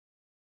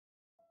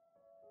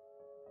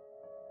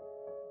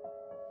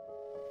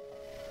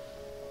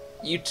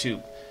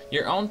YouTube,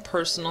 your own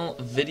personal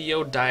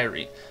video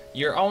diary,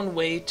 your own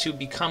way to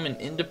become an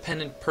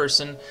independent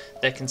person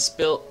that can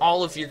spill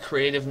all of your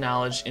creative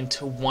knowledge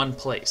into one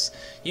place.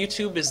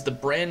 YouTube is the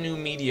brand new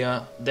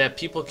media that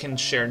people can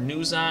share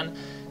news on,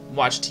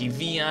 watch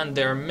TV on.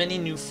 There are many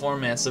new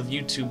formats of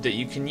YouTube that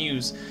you can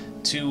use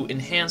to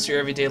enhance your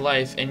everyday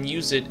life and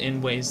use it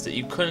in ways that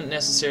you couldn't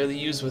necessarily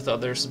use with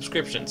other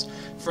subscriptions.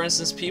 For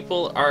instance,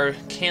 people are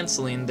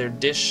canceling their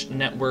Dish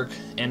network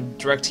and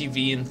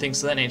DirecTV and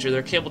things of that nature,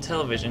 their cable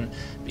television,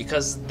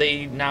 because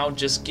they now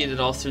just get it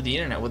all through the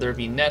internet, whether it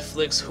be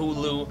Netflix,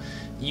 Hulu,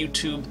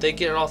 YouTube, they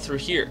get it all through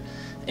here.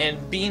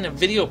 And being a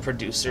video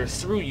producer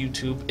through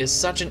YouTube is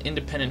such an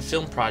independent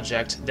film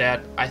project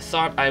that I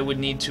thought I would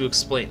need to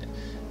explain it.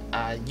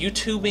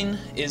 YouTubing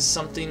is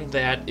something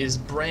that is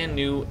brand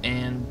new,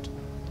 and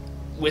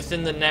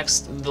within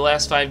the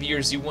last 5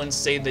 years you wouldn't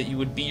say that you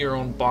would be your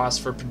own boss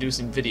for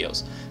producing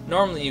videos.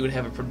 Normally you would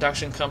have a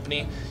production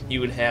company, you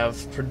would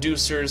have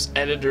producers,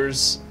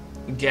 editors,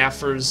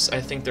 gaffers,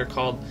 I think they're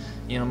called,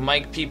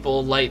 mic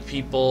people, light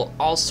people,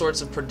 all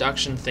sorts of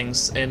production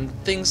things, and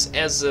things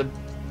as a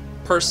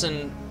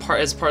person,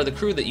 as part of the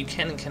crew that you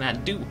can and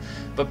cannot do.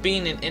 But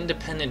being an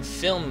independent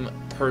film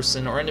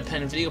person or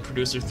independent video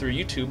producer through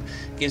YouTube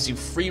gives you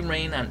free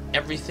reign on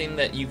everything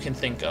that you can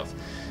think of.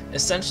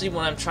 Essentially,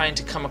 what I'm trying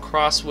to come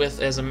across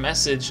with as a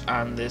message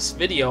on this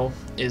video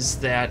is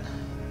that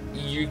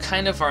you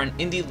kind of are an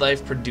indie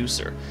life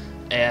producer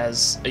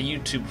as a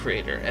YouTube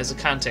creator, as a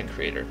content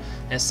creator,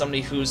 as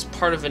somebody who's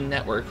part of a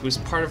network, who's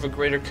part of a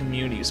greater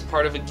community, who's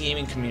part of a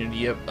gaming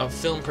community, a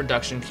film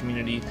production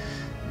community.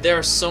 There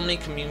are so many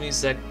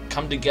communities that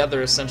come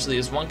together essentially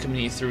as one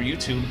community through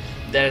YouTube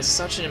that is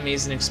such an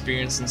amazing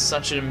experience and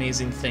such an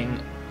amazing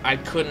thing. I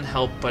couldn't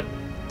help but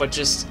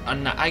just,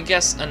 I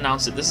guess,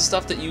 announce it. This is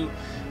stuff that you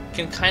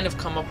can kind of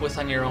come up with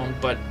on your own,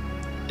 but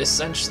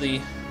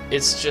essentially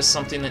it's just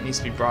something that needs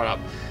to be brought up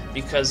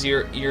because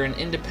you're an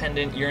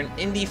independent, you're an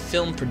indie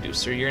film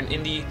producer, you're an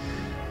indie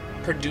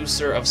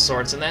producer of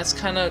sorts, and that's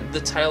kind of the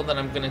title that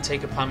I'm going to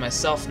take upon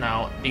myself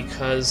now,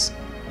 because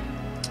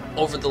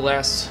over the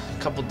last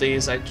couple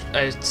days I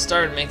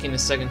started making a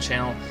second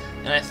channel,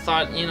 and I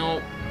thought,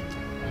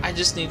 I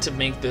just need to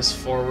make this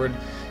forward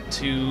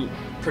to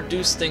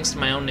produce things to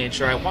my own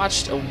nature. I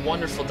watched a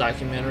wonderful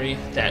documentary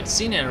that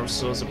CNN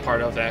was a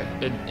part of,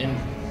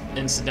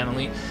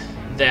 incidentally,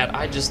 that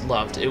I just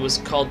loved. It was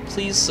called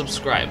Please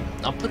Subscribe.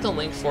 I'll put the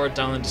link for it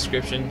down in the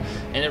description,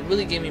 and it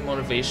really gave me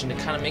motivation to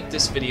kind of make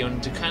this video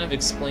and to kind of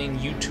explain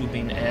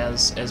YouTubing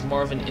as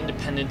more of an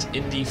independent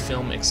indie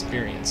film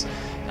experience.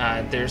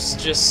 There's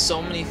just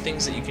so many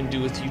things that you can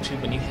do with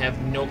YouTube when you have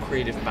no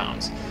creative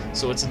bounds.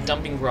 So it's a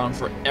dumping ground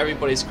for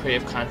everybody's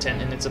creative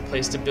content, and it's a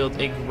place to build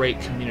a great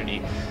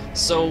community.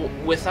 So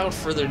without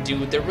further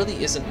ado, there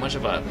really isn't much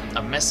of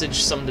a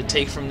message, something to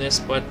take from this,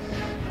 but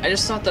I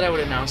just thought that I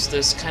would announce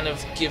this, kind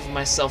of give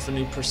myself a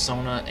new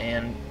persona,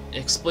 and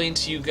explain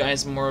to you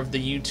guys more of the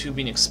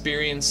YouTubing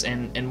experience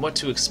and what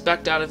to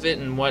expect out of it,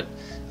 and what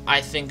I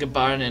think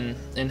about it,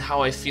 and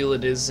how I feel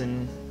it is,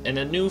 and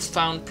a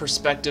newfound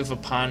perspective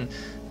upon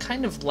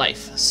kind of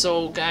life.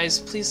 So guys,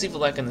 please leave a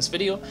like on this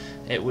video.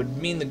 It would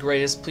mean the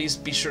greatest. Please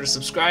be sure to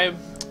subscribe.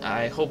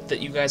 I hope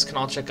that you guys can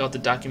all check out the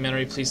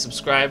documentary. Please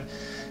subscribe.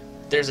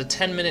 There's a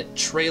 10-minute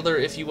trailer,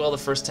 if you will. The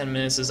first 10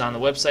 minutes is on the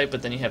website,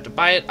 but then you have to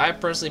buy it. I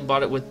personally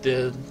bought it with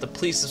the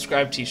Please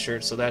Subscribe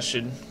t-shirt, so that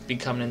should be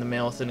coming in the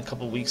mail within a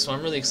couple weeks, so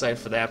I'm really excited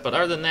for that. But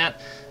other than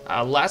that,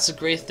 lots of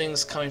great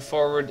things coming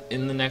forward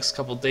in the next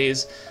couple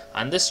days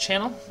on this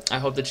channel. I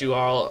hope that you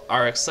all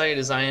are excited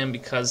as I am,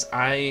 because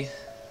I,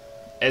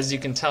 as you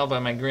can tell by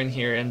my grin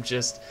here, am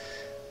just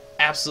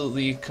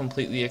absolutely,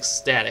 completely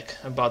ecstatic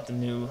about the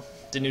new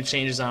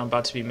changes I'm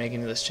about to be making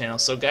to this channel.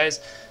 So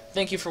guys,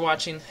 thank you for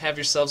watching. Have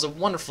yourselves a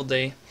wonderful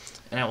day,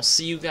 and I will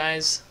see you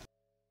guys